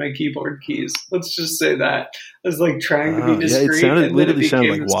softly on my keyboard keys. Let's just say that. I was like trying to be discreet. It literally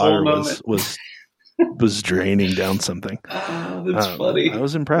sounded like water was draining down something. Oh, that's funny. I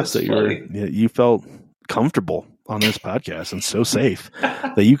was impressed that you felt comfortable on this podcast and so safe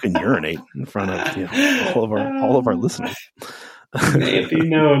that you can urinate in front of all of our listeners. May it be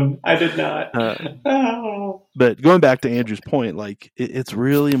known, I did not. But going back to Andrew's point, like it's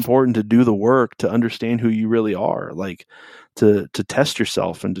really important to do the work to understand who you really are, like to test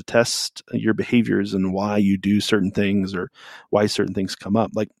yourself and to test your behaviors and why you do certain things or why certain things come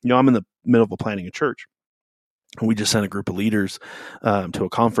up. Like, I'm in the middle of planning a church, and we just sent a group of leaders to a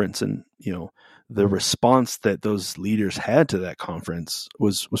conference, and the response that those leaders had to that conference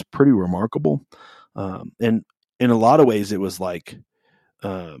was pretty remarkable. And in a lot of ways, it was like,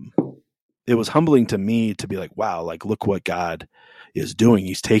 it was humbling to me to be like, wow, like, look what God is doing.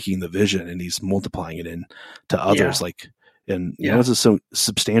 He's taking the vision and he's multiplying it into others. Yeah. Like, and it's a so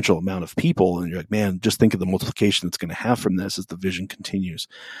substantial amount of people. And you're like, man, just think of the multiplication that's going to have from this as the vision continues,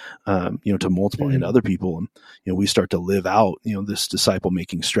 to multiply into other people. And, we start to live out, this disciple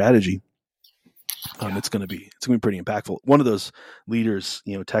making strategy. It's going to be pretty impactful. One of those leaders,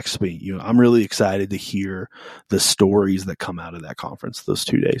 texts me, I'm really excited to hear the stories that come out of that conference, those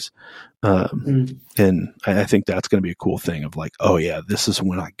 2 days. And I think that's going to be a cool thing of like, oh yeah, this is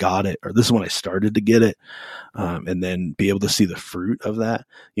when I got it, or this is when I started to get it. And then be able to see the fruit of that,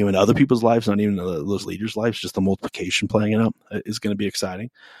 in other people's lives, not even those leaders' lives, just the multiplication playing out is going to be exciting.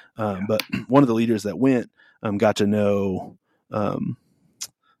 But one of the leaders that went, got to know,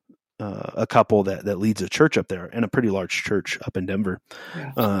 a couple that leads a church up there, and a pretty large church up in Denver.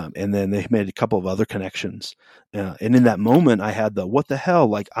 Yeah. And then they made a couple of other connections. And in that moment I had what the hell?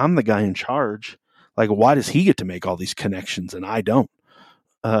 Like, I'm the guy in charge. Like, why does he get to make all these connections and I don't?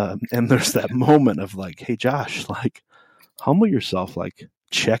 And there's that moment of like, hey Josh, like, humble yourself, like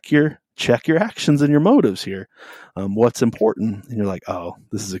check your actions and your motives here. What's important? And you're like, oh,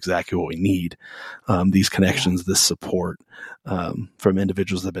 this is exactly what we need. These connections, this support, from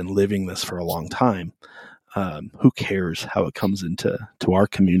individuals that have been living this for a long time. Who cares how it comes into our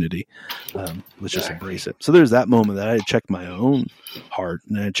community? Let's just embrace it. So there's that moment that I had checked my own heart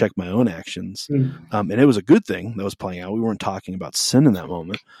and I had checked my own actions. And it was a good thing that was playing out. We weren't talking about sin in that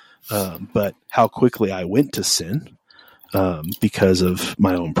moment, but how quickly I went to sin. Because of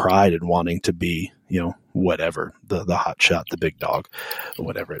my own pride and wanting to be, whatever, the hot shot, the big dog,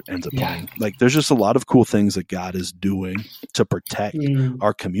 whatever it ends up playing. Like, there's just a lot of cool things that God is doing to protect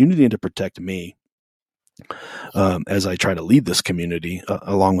our community and to protect me. As I try to lead this community,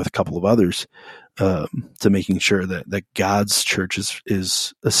 along with a couple of others, to making sure that God's church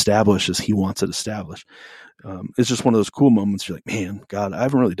is established as he wants it established. It's just one of those cool moments. You're like, man, God, I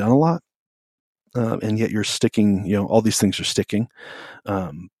haven't really done a lot. And yet you're sticking, all these things are sticking.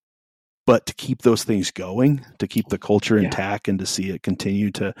 But to keep those things going, to keep the culture intact and to see it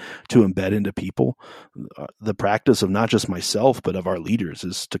continue to embed into people, the practice of not just myself, but of our leaders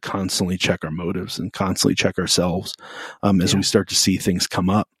is to constantly check our motives and constantly check ourselves as we start to see things come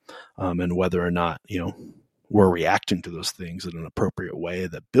up, and whether or not, we're reacting to those things in an appropriate way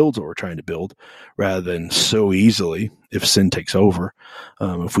that builds what we're trying to build, rather than so easily, if sin takes over,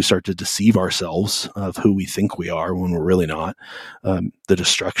 if we start to deceive ourselves of who we think we are when we're really not, the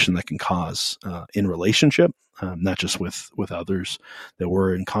destruction that can cause in relationship, not just with others that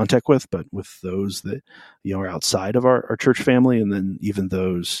we're in contact with, but with those that are outside of our church family, and then even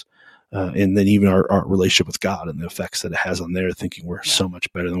those. And then even our relationship with God and the effects that it has on there, thinking we're so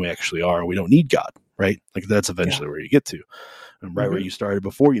much better than we actually are, and we don't need God, right? Like that's eventually where you get to, right where you started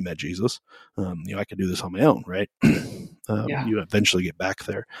before you met Jesus. I could do this on my own, right? You eventually get back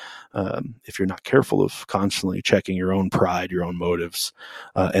there if you're not careful of constantly checking your own pride, your own motives,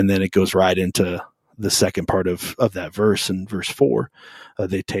 and then it goes right into the second part of that verse in verse 4.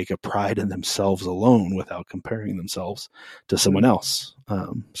 They take a pride in themselves alone without comparing themselves to someone else.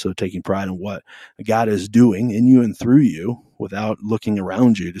 So taking pride in what God is doing in you and through you without looking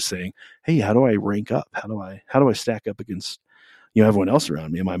around you to saying, hey, how do I rank up? How do I stack up against everyone else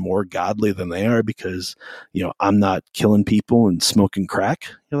around me? Am I more godly than they are because I'm not killing people and smoking crack?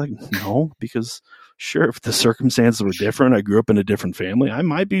 You're like, no, because sure, if the circumstances were different, I grew up in a different family, I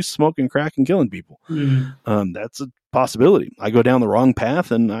might be smoking crack and killing people. That's a possibility. I go down the wrong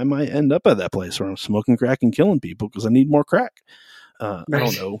path and I might end up at that place where I'm smoking crack and killing people because I need more crack. I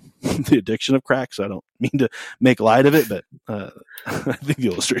don't know the addiction of crack, so I don't mean to make light of it, but I think the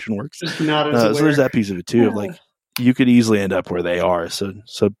illustration works. So there's that piece of it too, of like, you could easily end up where they are. So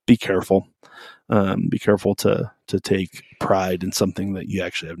be careful. Be careful to take pride in something that you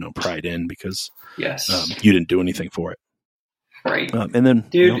actually have no pride in because you didn't do anything for it. Right. And then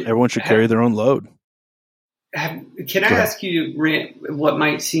everyone should carry their own load. Can I ask you what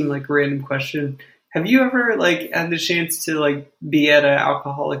might seem like a random question? Have you ever had the chance to be at an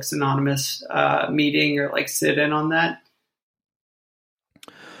Alcoholics Anonymous meeting or sit in on that?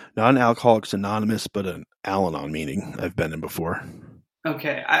 Not an Alcoholics Anonymous, but an Al-Anon meeting I've been in before.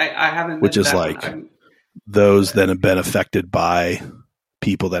 Okay, I haven't. Which is those that have been affected by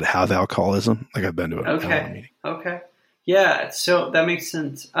people that have alcoholism. I've been to an Al-Anon meeting. Okay, yeah, so that makes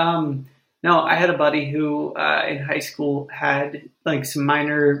sense. No, I had a buddy who in high school had some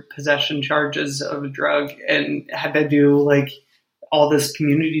minor possession charges of a drug and had to do all this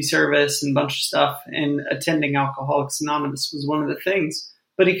community service and a bunch of stuff. And attending Alcoholics Anonymous was one of the things,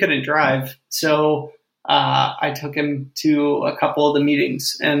 but he couldn't drive, so. I took him to a couple of the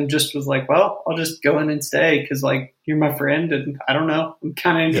meetings and just was like, well, I'll just go in and stay because you're my friend and I don't know, I'm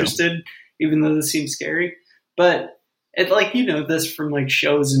kind of interested, even though this seems scary. But it this from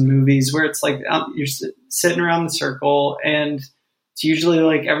shows and movies where it's you're sitting around the circle and it's usually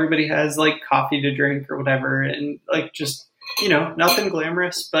everybody has coffee to drink or whatever. And just, nothing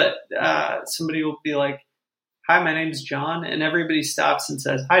glamorous, but somebody will be like, hi, my name's John, and everybody stops and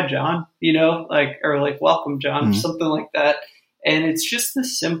says, hi, John, or welcome, John, or something like that. And it's just the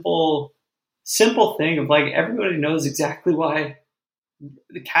simple thing of everybody knows exactly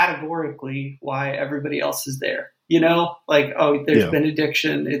categorically why everybody else is there. There's been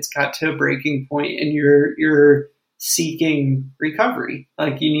addiction, it's got to a breaking point, and you're seeking recovery.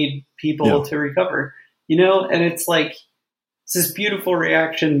 You need people to recover, and it's it's this beautiful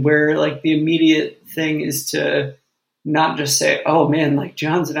reaction where the immediate thing is to not just say, oh man,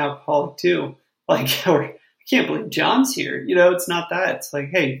 John's an alcoholic too. Or I can't believe John's here. It's not that. It's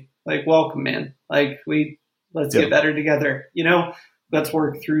hey, welcome, man. Let's get better together. Let's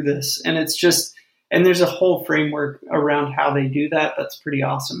work through this. And it's just, and there's a whole framework around how they do that. That's pretty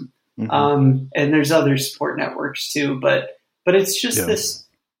awesome. And there's other support networks too, but it's just this,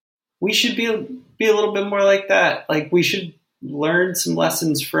 we should be a little bit more like that. We should learn some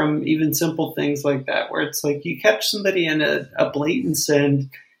lessons from even simple things like that, where it's you catch somebody in a blatant sin,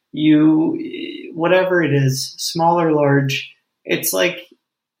 whatever it is, small or large, it's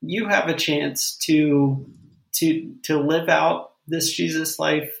you have a chance to live out this Jesus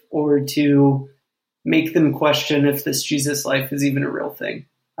life or to make them question if this Jesus life is even a real thing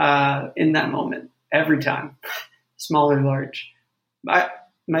in that moment, every time, small or large. My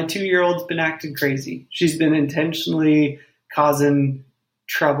 2-year-old's been acting crazy. She's been intentionally causing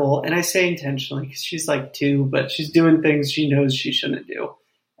trouble. And I say intentionally because she's 2, but she's doing things she knows she shouldn't do.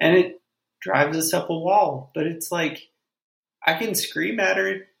 And it drives us up a wall. But it's I can scream at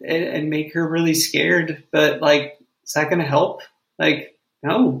her and make her really scared. But is that going to help?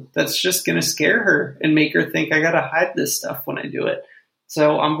 No, that's just going to scare her and make her think I got to hide this stuff when I do it.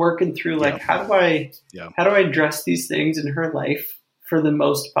 So I'm working through how do I address these things in her life for the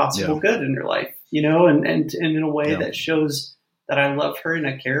most possible good in her life, and in a way that shows that I love her and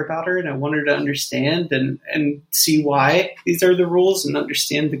I care about her and I want her to understand and see why these are the rules and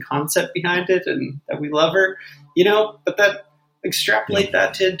understand the concept behind it and that we love her, but that extrapolate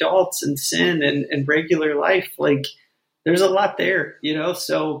that to adults and sin and regular life. Like there's a lot there,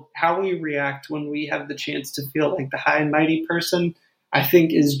 so how we react when we have the chance to feel like the high and mighty person, I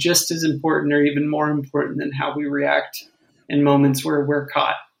think is just as important or even more important than how we react in moments where we're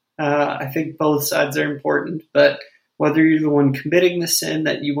caught. I think both sides are important, but whether you're the one committing the sin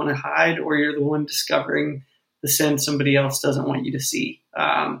that you want to hide or you're the one discovering the sin somebody else doesn't want you to see,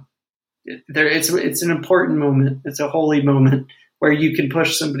 it's an important moment. It's a holy moment where you can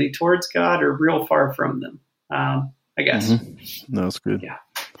push somebody towards God or real far from them, I guess. Mm-hmm. No, that's good.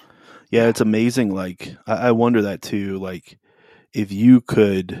 Yeah, it's amazing. Like, I wonder that too. Like, if you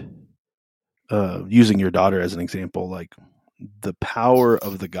could, using your daughter as an example, like the power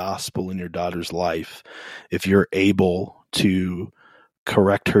of the gospel in your daughter's life, if you're able to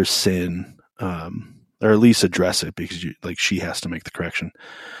correct her sin, or at least address it, because she has to make the correction.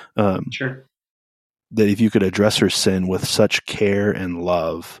 Sure. That if you could address her sin with such care and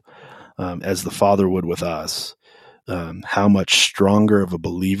love, as the Father would with us, how much stronger of a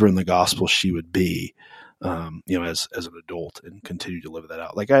believer in the gospel she would be, as an adult, and continue to live that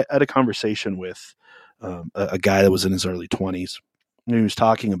out. Like I had a conversation with a guy that was in his early 20s. And he was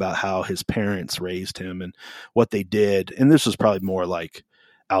talking about how his parents raised him and what they did. And this was probably more like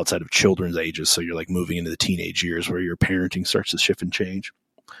outside of children's ages. So you're like moving into the teenage years where your parenting starts to shift and change.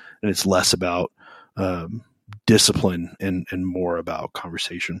 And it's less about discipline and more about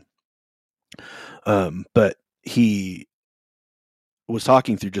conversation. But he was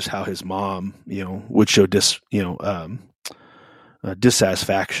talking through just how his mom, would show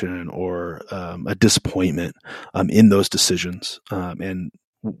dissatisfaction or a disappointment in those decisions, and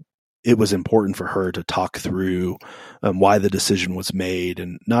it was important for her to talk through why the decision was made,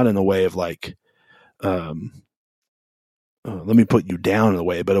 and not in a way of like, let me put you down in a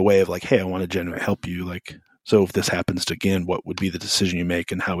way, but a way of like, hey, I want to genuinely help you. Like, so if this happens again, what would be the decision you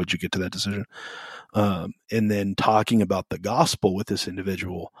make, and how would you get to that decision? And then talking about the gospel with this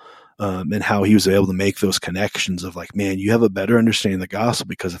individual, and how he was able to make those connections of like, man, you have a better understanding of the gospel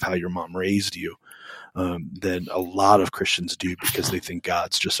because of how your mom raised you, than a lot of Christians do, because they think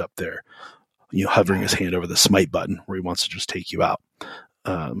God's just up there, hovering his hand over the smite button where he wants to just take you out.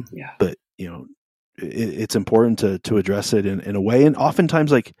 But it's important to address it in a way. And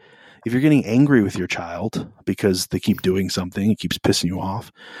oftentimes, like, if you're getting angry with your child because they keep doing something, it keeps pissing you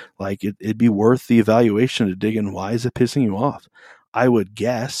off, like it'd be worth the evaluation to dig in. Why is it pissing you off? I would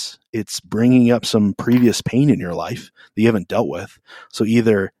guess it's bringing up some previous pain in your life that you haven't dealt with. So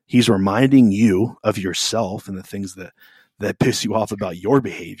either he's reminding you of yourself and the things that piss you off about your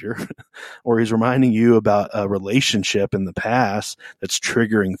behavior, or he's reminding you about a relationship in the past that's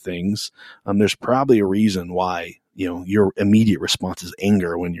triggering things. There's probably a reason why, your immediate response is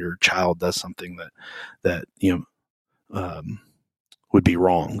anger when your child does something that would be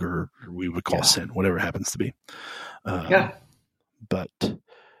wrong, or we would call sin, whatever it happens to be. But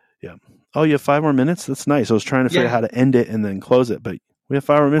yeah. Oh, you have 5 more minutes? That's nice. I was trying to figure out how to end it and then close it, but we have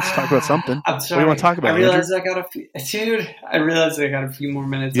 5 more minutes to talk about something. I'm sorry. What do you want to talk about? I realized I got a few more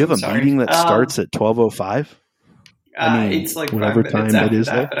minutes. You have a meeting that starts at 12:05? It's like whatever 5 time minutes after it is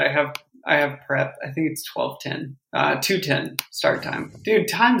that, there. but I have prep. I think it's 12:10, 2:10 start time. Dude,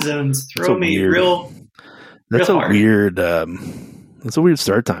 time zones throw me real. That's real a hard. weird. That's a weird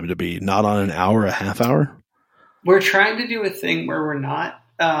start time to be not on an hour, a half hour. We're trying to do a thing where we're not.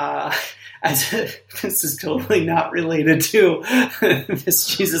 This is totally not related to this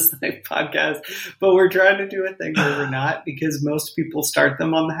Jesus Life podcast, but we're trying to do a thing where we're not, because most people start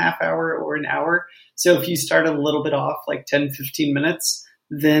them on the half hour or an hour. So if you start a little bit off, like 10, 15 minutes,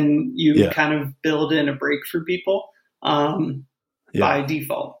 then you kind of build in a break for people by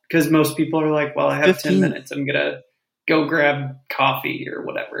default. Because most people are like, well, I have 10 minutes. I'm going to go grab coffee or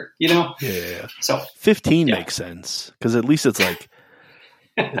whatever, Yeah. So 15 makes sense, because at least it's like,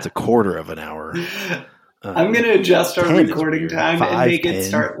 it's a quarter of an hour. I'm going to adjust our recording time and make 10. it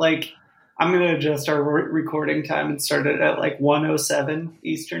start like, I'm going to adjust our recording time and start it at like 1:07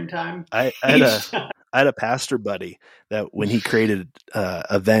 Eastern time. I had a pastor buddy that when he created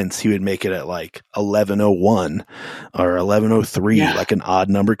events, he would make it at like 11:01 or 11:03, like an odd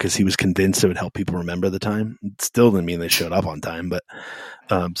number, because he was convinced it would help people remember the time. It still didn't mean they showed up on time, but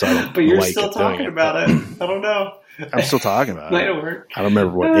so I don't. But you're still talking about it. I don't know. I'm still talking about Might it. work. I don't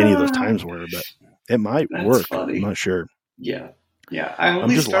remember what any of those times were, but it might work. Funny. I'm not sure. Yeah. I only I'm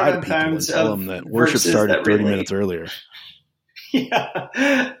just start lie to on people and times tell of them that worship started 30 minutes earlier. Yeah.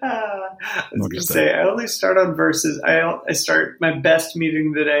 I was going to say, I only start on verses. I start my best meeting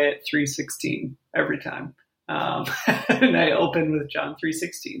of the day at 3:16 every time. And I open with John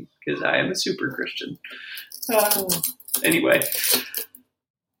 3:16 because I am a super Christian. Anyway,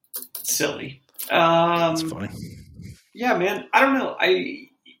 silly. That's funny. Yeah, man. I don't know.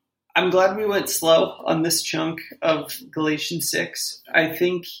 I'm glad we went slow on this chunk of Galatians 6. I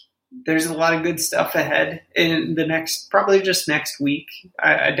think there's a lot of good stuff ahead in the probably just next week.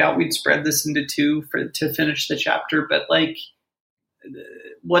 I doubt we'd spread this into 2 to finish the chapter, but like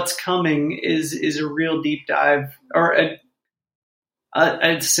what's coming is a real deep dive, or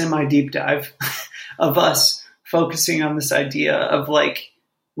a semi deep dive of us focusing on this idea of like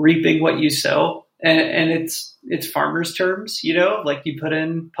reaping what you sow. And it's farmers' terms, like you put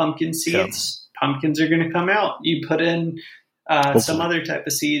in pumpkin seeds, pumpkins are going to come out. You put in some other type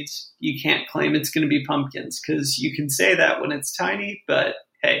of seeds, you can't claim it's going to be pumpkins because you can say that when it's tiny, but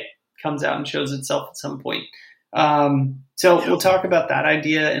hey, it comes out and shows itself at some point. So we'll talk about that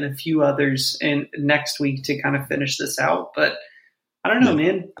idea and a few others in next week to kind of finish this out. But I don't know,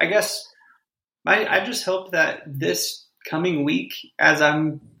 man. I guess I just hope that this coming week, as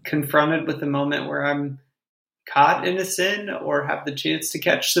I'm confronted with a moment where I'm caught in a sin or have the chance to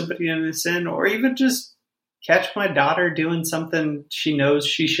catch somebody in a sin, or even just catch my daughter doing something she knows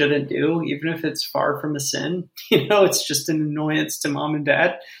she shouldn't do, even if it's far from a sin, it's just an annoyance to mom and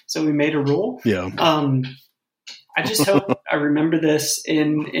dad. So we made a rule. Yeah. I just hope I remember this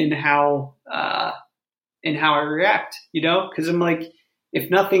in how I react, because I'm like, if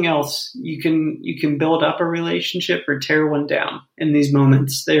nothing else, you can build up a relationship or tear one down in these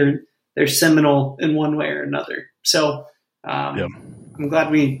moments. They're seminal in one way or another. So I'm glad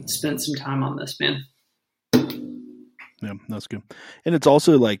we spent some time on this, man. Yeah, that's good. And it's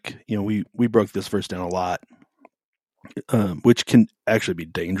also like, we broke this verse down a lot, which can actually be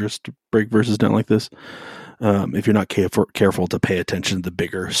dangerous to break verses down like this. If you're not careful to pay attention to the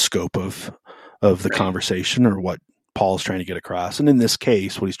bigger scope of the conversation or what Paul's trying to get across. And in this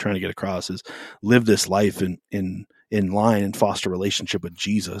case, what he's trying to get across is live this life in line and foster a relationship with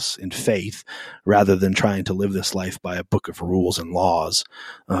Jesus in faith, rather than trying to live this life by a book of rules and laws,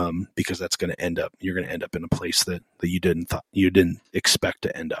 because that's going to you're going to end up in a place that you didn't expect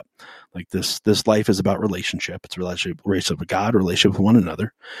to end up. Like this life is about relationship. It's a relationship with God, relationship with one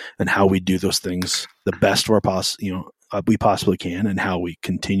another, and how we do those things the best of our we possibly can, and how we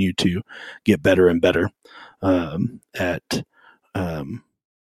continue to get better and better at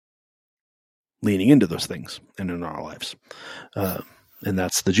leaning into those things and in our lives. And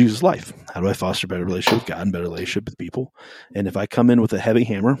that's the Jesus life. How do I foster a better relationship with God and better relationship with people? And if I come in with a heavy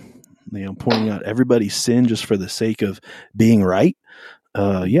hammer, pointing out everybody's sin just for the sake of being right,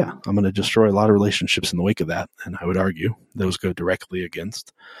 I'm going to destroy a lot of relationships in the wake of that. And I would argue those go directly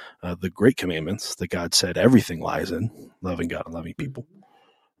against the great commandments that God said everything lies in: loving God and loving people.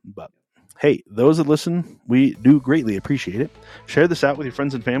 But hey, those that listen, we do greatly appreciate it. Share this out with your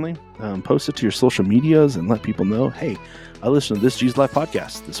friends and family. Post it to your social medias and let people know, hey, I listened to this Jesus Life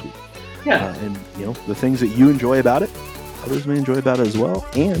podcast this week. Yeah. And the things that you enjoy about it, others may enjoy about it as well.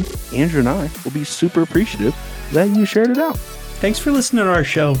 And Andrew and I will be super appreciative that you shared it out. Thanks for listening to our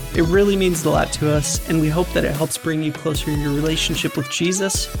show. It really means a lot to us, and we hope that it helps bring you closer to your relationship with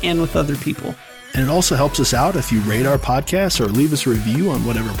Jesus and with other people. And it also helps us out if you rate our podcast or leave us a review on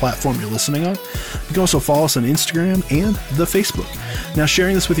whatever platform you're listening on. You can also follow us on Instagram and the Facebook. Now,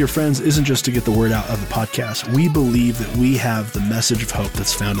 sharing this with your friends isn't just to get the word out of the podcast. We believe that we have the message of hope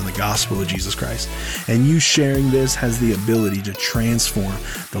that's found in the gospel of Jesus Christ. And you sharing this has the ability to transform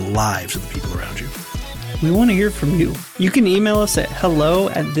the lives of the people around you. We want to hear from you. You can email us at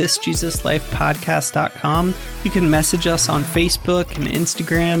hello@thisjesuslifepodcast.com. You can message us on Facebook and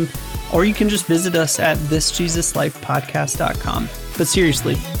Instagram, or you can just visit us at thisjesuslifepodcast.com. But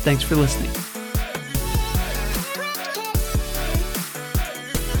seriously, thanks for listening.